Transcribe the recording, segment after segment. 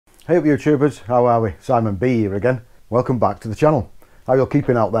Hey up YouTubers, how are we? Simon B here again. Welcome back to the channel. How you all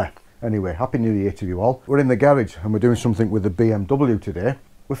keeping out there? Anyway, Happy New Year to you all. We're in the garage and we're doing something with the BMW today.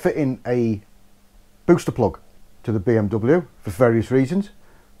 We're fitting a booster plug to the BMW for various reasons.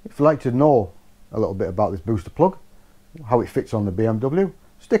 If you'd like to know a little bit about this booster plug, how it fits on the BMW,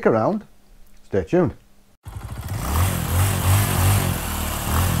 stick around, stay tuned.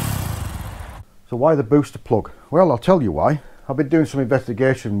 So why the booster plug? Well, I'll tell you why. I've been doing some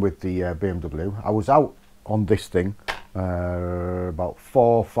investigation with the BMW. I was out on this thing about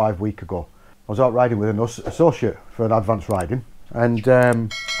 4 or 5 weeks ago. I was out riding with an associate for an advanced riding, and I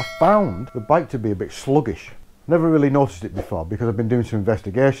found the bike to be a bit sluggish. Never really noticed it before because I've been doing some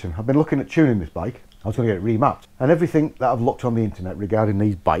investigation. I've been looking at tuning this bike. I was going to get it remapped, and everything that I've looked on the internet regarding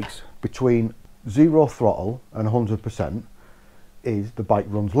these bikes, between 0 throttle and 100% is the bike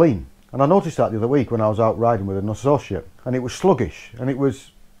runs lean. And I noticed that the other week when I was out riding with an associate, and it was sluggish and it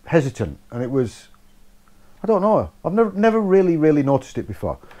was hesitant and it was, I don't know, I've never really noticed it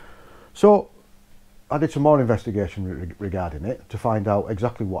before. So I did some more investigation regarding it to find out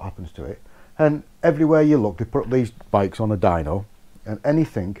exactly what happens to it. And everywhere you look, they put these bikes on a dyno, and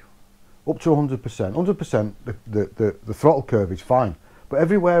anything up to 100%, the throttle curve is fine. But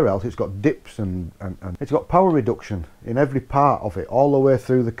everywhere else it's got dips and it's got power reduction in every part of it, all the way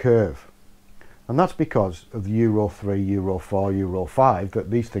through the curve. And that's because of the Euro 3, Euro 4, Euro 5, that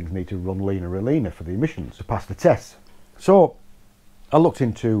these things need to run leaner and leaner for the emissions to pass the tests. So I looked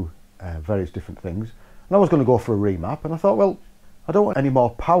into various different things, and I was going to go for a remap, and I thought, well, I don't want any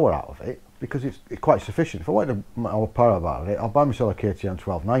more power out of it because it's quite sufficient. If I wanted more power out of it, I'll buy myself a KTM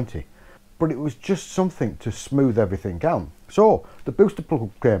 1290. But it was just something to smooth everything down. So the booster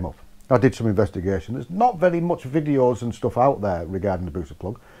plug came up. I did some investigation. There's not very much videos and stuff out there regarding the booster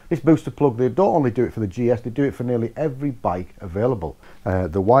plug. This booster plug, they don't only do it for the GS, they do it for nearly every bike available.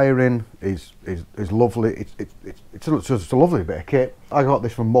 The wiring is lovely. It's a lovely bit of kit. I got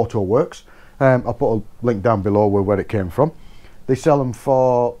this from Motorworks. I'll put a link down below where it came from. They sell them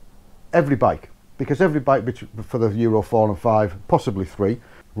for every bike, because every bike for the Euro 4 and 5, possibly 3,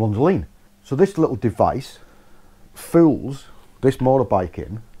 runs lean. So this little device fools this motorbike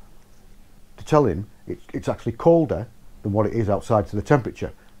in to tell him it's actually colder than what it is outside to the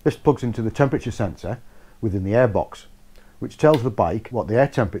temperature. This plugs into the temperature sensor within the airbox, which tells the bike what the air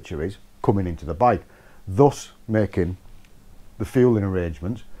temperature is coming into the bike, thus making the fueling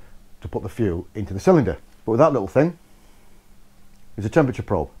arrangements to put the fuel into the cylinder. But with that little thing is a temperature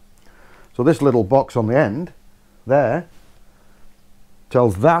probe. So this little box on the end there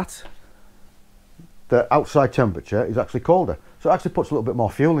tells that the outside temperature is actually colder. So it actually puts a little bit more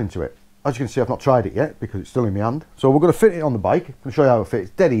fuel into it. As you can see, I've not tried it yet because it's still in my hand. So we're going to fit it on the bike. I'm going to show you how it fits.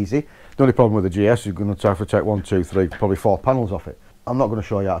 It's dead easy. The only problem with the GS, you're going to have to take 1, 2, 3, probably 4 panels off it. I'm not going to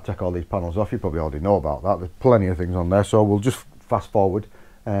show you how to take all these panels off. You probably already know about that. There's plenty of things on there. So we'll just fast forward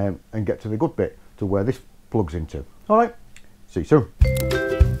and get to the good bit, to where this plugs into. All right, see you soon.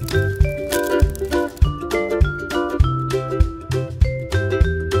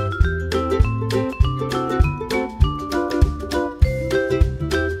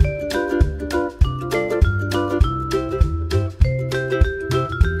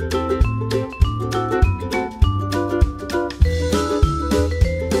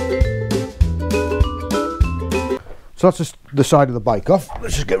 So that's just the side of the bike off.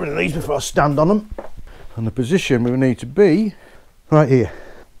 Let's just get rid of these before I stand on them. And the position we need to be right here.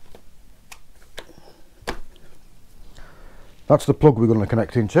 That's the plug we're going to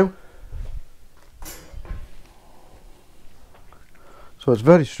connect into. So it's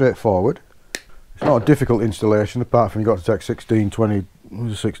very straightforward. It's not a difficult installation, apart from you've got to take 16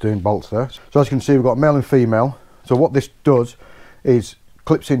 bolts there. So as you can see, we've got male and female. So what this does is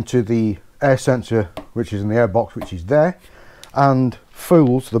clips into the air sensor, which is in the air box, which is there, and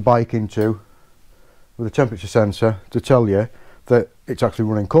fools the bike into with a temperature sensor to tell you that it's actually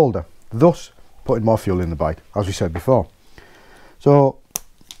running colder, thus putting more fuel in the bike, as we said before. So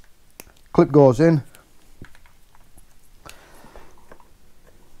clip goes in,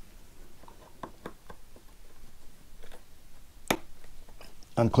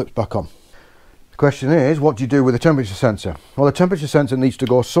 and clips back on. The question is, what do you do with the temperature sensor? Well, the temperature sensor needs to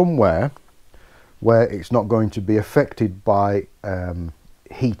go somewhere where it's not going to be affected by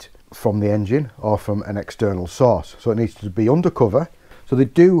heat from the engine or from an external source. So it needs to be undercover. So they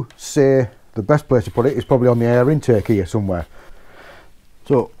do say the best place to put it is probably on the air intake here somewhere.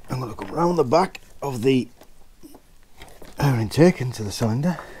 So I'm going to come around the back of the air intake into the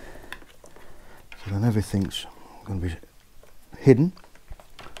cylinder. So then everything's going to be hidden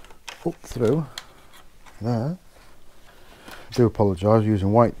up through there. I do apologise,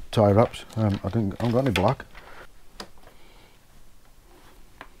 using white tie wraps. I haven't got any black.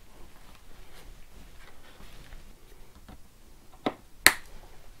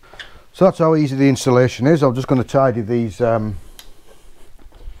 So that's how easy the installation is. I'm just going to tidy these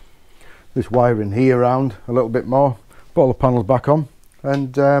this wiring here around a little bit more, put all the panels back on,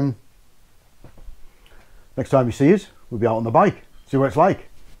 and next time you see us, we'll be out on the bike, see what it's like.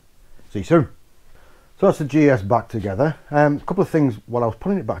 See you soon. So that's the GS back together. A couple of things while I was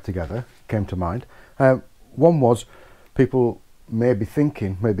putting it back together came to mind. One was, people may be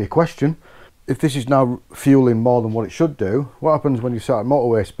thinking, maybe a question, if this is now fueling more than what it should do, what happens when you start at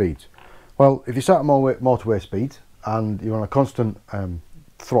motorway speeds? Well, if you start at motorway speeds and you're on a constant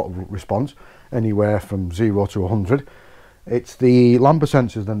throttle response, anywhere from 0 to 100, it's the lambda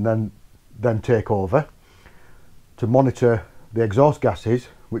sensors then take over to monitor the exhaust gases,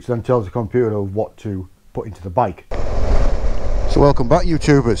 which then tells the computer what to put into the bike. So welcome back,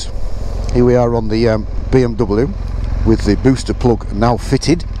 YouTubers. Here we are on the BMW with the booster plug now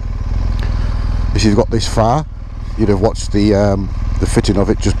fitted. If you've got this far, you'd have watched the fitting of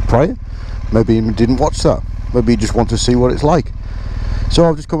it just prior. Maybe you didn't watch that. Maybe you just want to see what it's like. So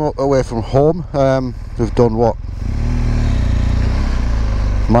I've just come away from home. We've done what,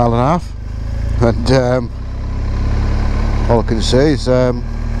 mile and a half, and all I can say is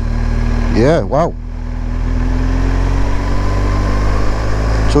yeah, wow.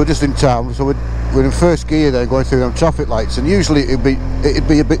 So we're just in town, so we're in first gear there, going through them traffic lights, and usually it'd be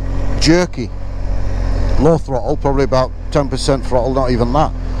a bit jerky, low throttle, probably about 10% throttle, not even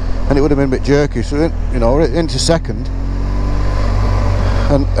that, and it would have been a bit jerky. So you know, we're into second,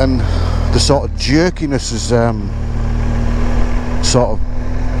 and the sort of jerkiness has sort of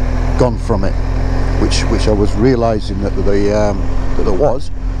gone from it, which I was realising that there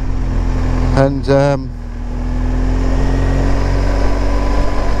was, and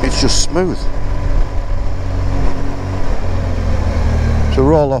it's just smooth. So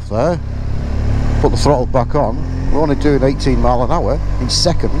roll off there, put the throttle back on, we're only doing 18 mile an hour in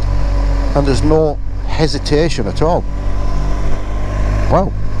second, and there's no hesitation at all.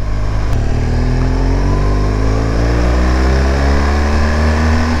 Wow.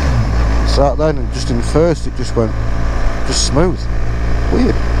 So then, and just in first, it just went just smooth.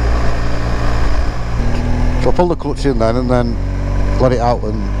 Weird. So I pulled the clutch in then, and then let it out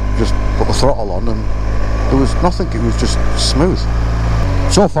and just put the throttle on, and there was nothing. It was just smooth.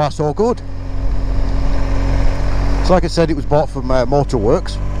 So far so good. So like I said, it was bought from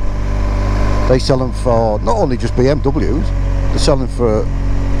Motorworks. They sell them for not only just BMWs, they're selling for,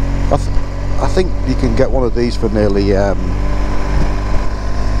 I think you can get one of these for nearly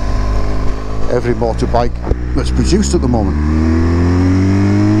every motorbike that's produced at the moment.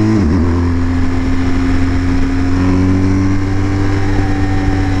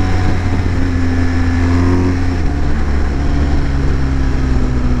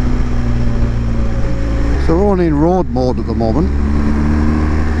 So we're only in road mode at the moment.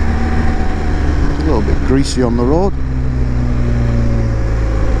 It's a little bit greasy on the road.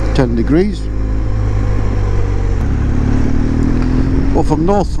 10 degrees. But from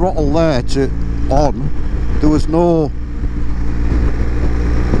no throttle there to on, there was no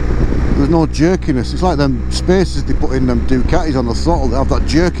jerkiness. It's like them spaces they put in them Ducatis on the throttle that have that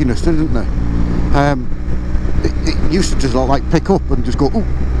jerkiness, didn't they? It used to just like pick up and just go ooh,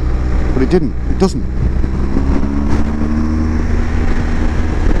 but it didn't. It doesn't.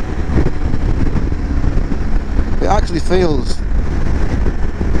 It actually feels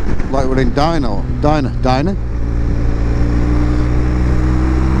like we're in Diner.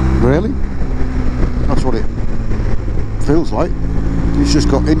 Really? That's what it feels like. It's just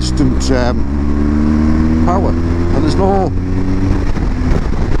got instant power, and there's no,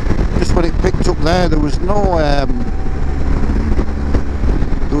 just when it picked up there was no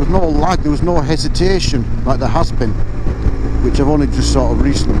lag, there was no hesitation like there has been, which I've only just sort of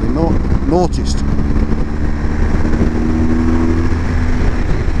recently noticed.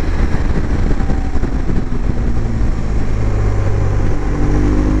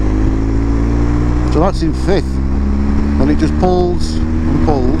 So that's in fifth, and it just pulls and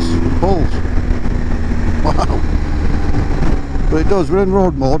pulls and pulls. Wow. But it does, we're in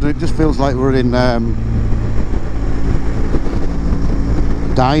road mode, and it just feels like we're in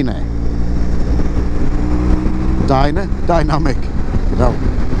dynamic, you know.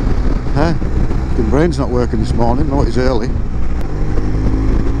 The brain's not working this morning, no, it's early.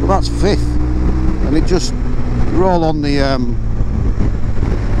 But that's fifth, and it just, we're all on the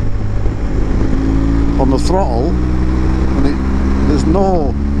throttle, and there's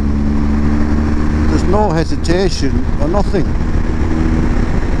no no hesitation or nothing.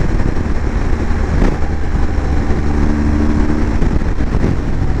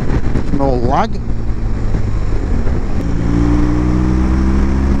 There's no lag.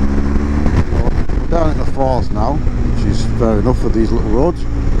 We're down at the 4th now, which is fair enough for these little roads.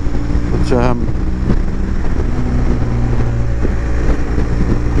 But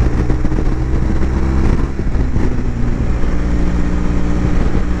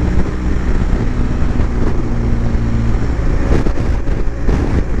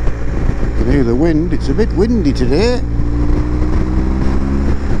the wind, it's a bit windy today.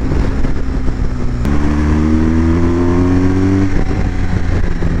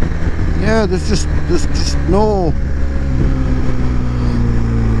 Yeah, there's just no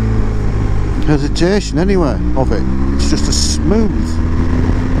hesitation anywhere of it. It's just a smooth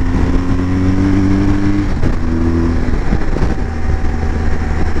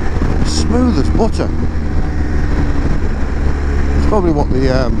as butter. It's probably what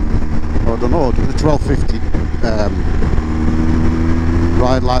the I don't know, the 1250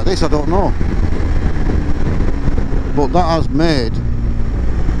 ride like this, I don't know, but that has made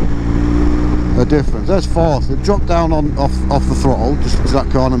a difference. There's 4th, it dropped down off the throttle just because that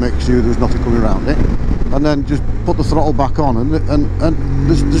corner makes sure there's nothing coming around it, and then just put the throttle back on, and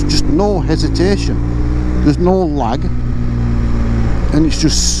there's just no hesitation, there's no lag, and it's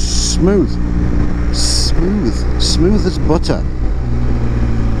just smooth as butter.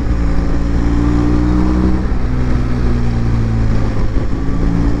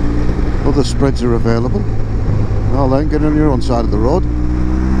 Other spreads are available. Well then, get on your own side of the road.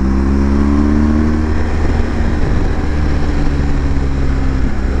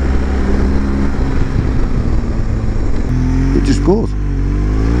 It just goes.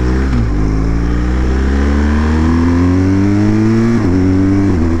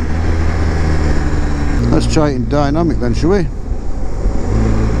 Let's try it in dynamic then, shall we?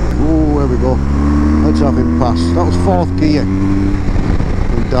 Oh, there we go. Let's have him pass. That was 4th gear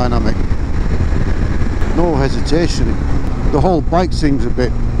in dynamic. No hesitation. The whole bike seems a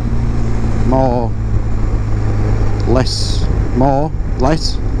bit more or less.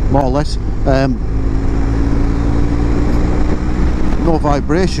 No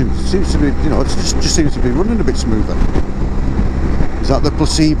vibration. Seems to be, you know, it just seems to be running a bit smoother. Is that the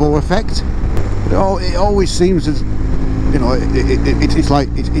placebo effect? It always seems as, you know, it's like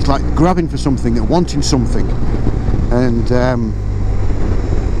grabbing for something and wanting something, and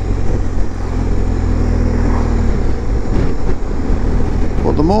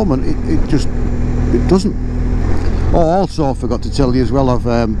at the moment it doesn't. Oh, also I forgot to tell you as well, I've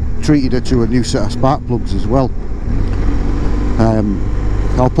treated her to a new set of spark plugs as well.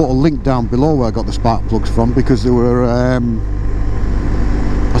 I'll put a link down below where I got the spark plugs from, because there were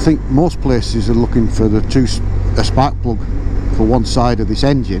I think most places are looking for a spark plug for one side of this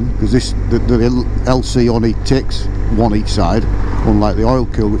engine, because the LC only takes one each side, unlike the oil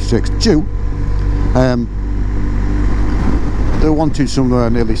cool which takes two. They're wanting somewhere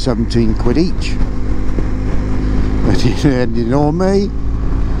nearly 17 quid each. And you know me,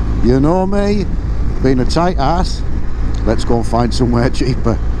 being a tight ass, let's go and find somewhere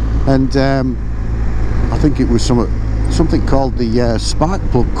cheaper. And I think it was something called the Spark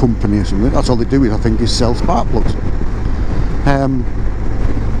Plug Company or something. That's all they do, I think, is sell spark plugs.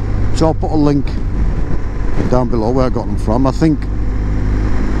 So I'll put a link down below where I got them from. I think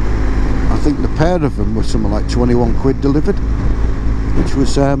the pair of them was something like 21 quid delivered, which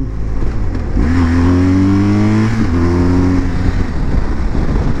was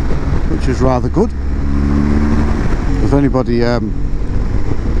rather good. If anybody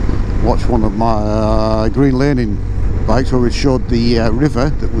watched one of my green laning bikes where it showed the river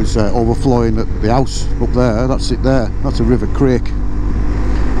that was overflowing at the house up there, that's it there, that's a river creek.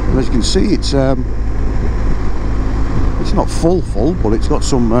 And as you can see, it's not full, but it's got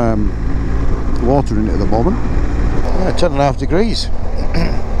some water in it at the moment. Yeah, 10.5 degrees.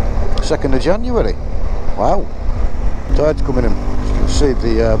 2nd of January. Wow. Tide's coming in. As you can see,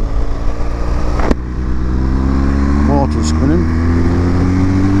 the water's coming in.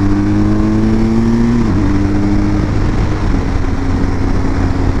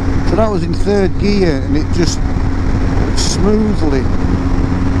 So that was in 3rd gear, and it just smoothly,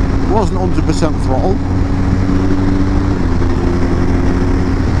 it wasn't 100% throttle,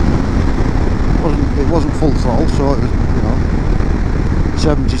 it wasn't full throttle, so it was, you know,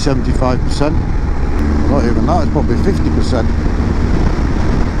 70-75%, not even that, it's probably 50%,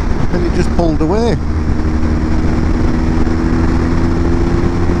 and it just pulled away.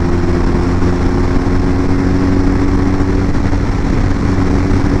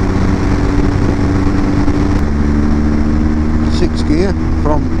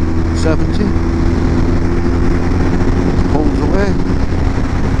 70. Pulls away.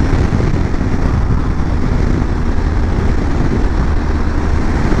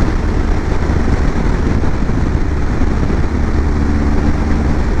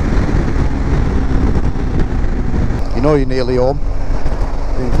 You know you're nearly home.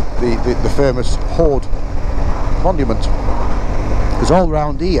 The famous Hoard Monument. Because all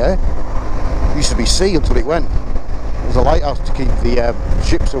round here used to be sea until it went. There's a lighthouse to keep the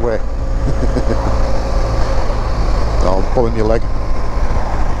ships away. Oh, I'm pulling your leg.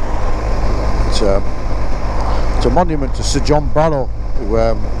 It's a monument to Sir John Barrow, who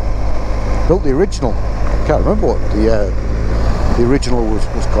built the original. I can't remember what the original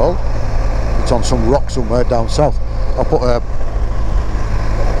was called. It's on some rock somewhere down south. I'll put a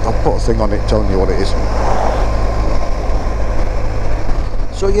thing on it telling you what it is.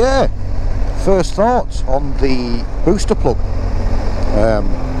 So yeah, first thoughts on the booster plug.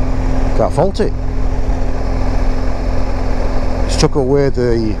 Can't fault it. It's took away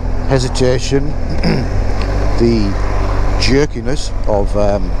the hesitation, the jerkiness of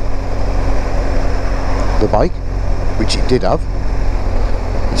the bike, which it did have.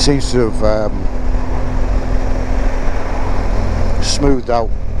 It seems to have smoothed out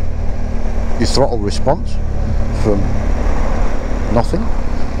your throttle response from nothing.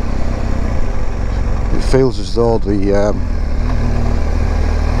 It feels as though the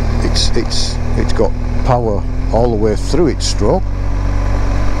it's got power all the way through its stroke.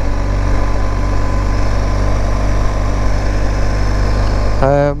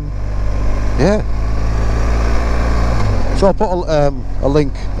 Yeah. So I'll put a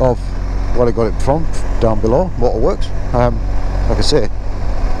link of what I got it from down below, Motorworks. Like I say,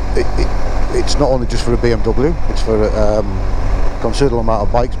 it's not only just for a BMW, it's for a considerable amount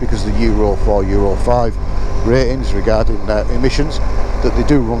of bikes, because the Euro 4, Euro 5 ratings regarding emissions, that they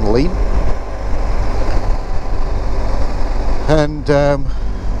do run lean. And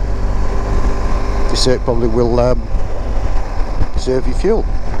they say it probably will save you fuel,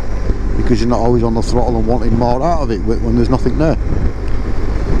 because you're not always on the throttle and wanting more out of it when there's nothing there.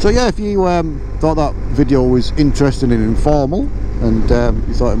 So yeah, if you thought that video was interesting and informal, and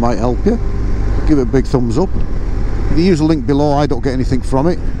you thought it might help you, give it a big thumbs up. If you use the link below, I don't get anything from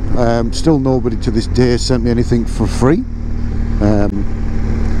it. Still nobody to this day sent me anything for free,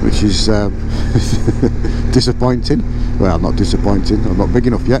 which is disappointing. Well, not disappointing, I'm not big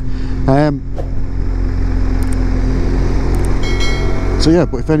enough yet. So yeah,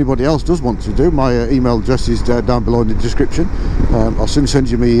 but if anybody else does want to do, my email address is down below in the description. I'll soon send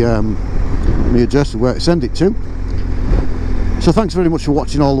you my address and where to send it to. So thanks very much for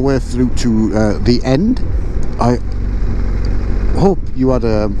watching all the way through to the end. I hope you had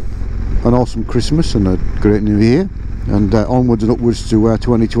an awesome Christmas and a great New Year, and onwards and upwards to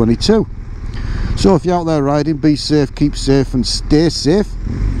 2022. So if you're out there riding, be safe, keep safe and stay safe.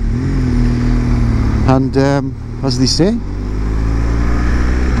 And as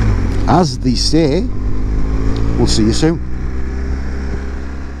they say, we'll see you soon.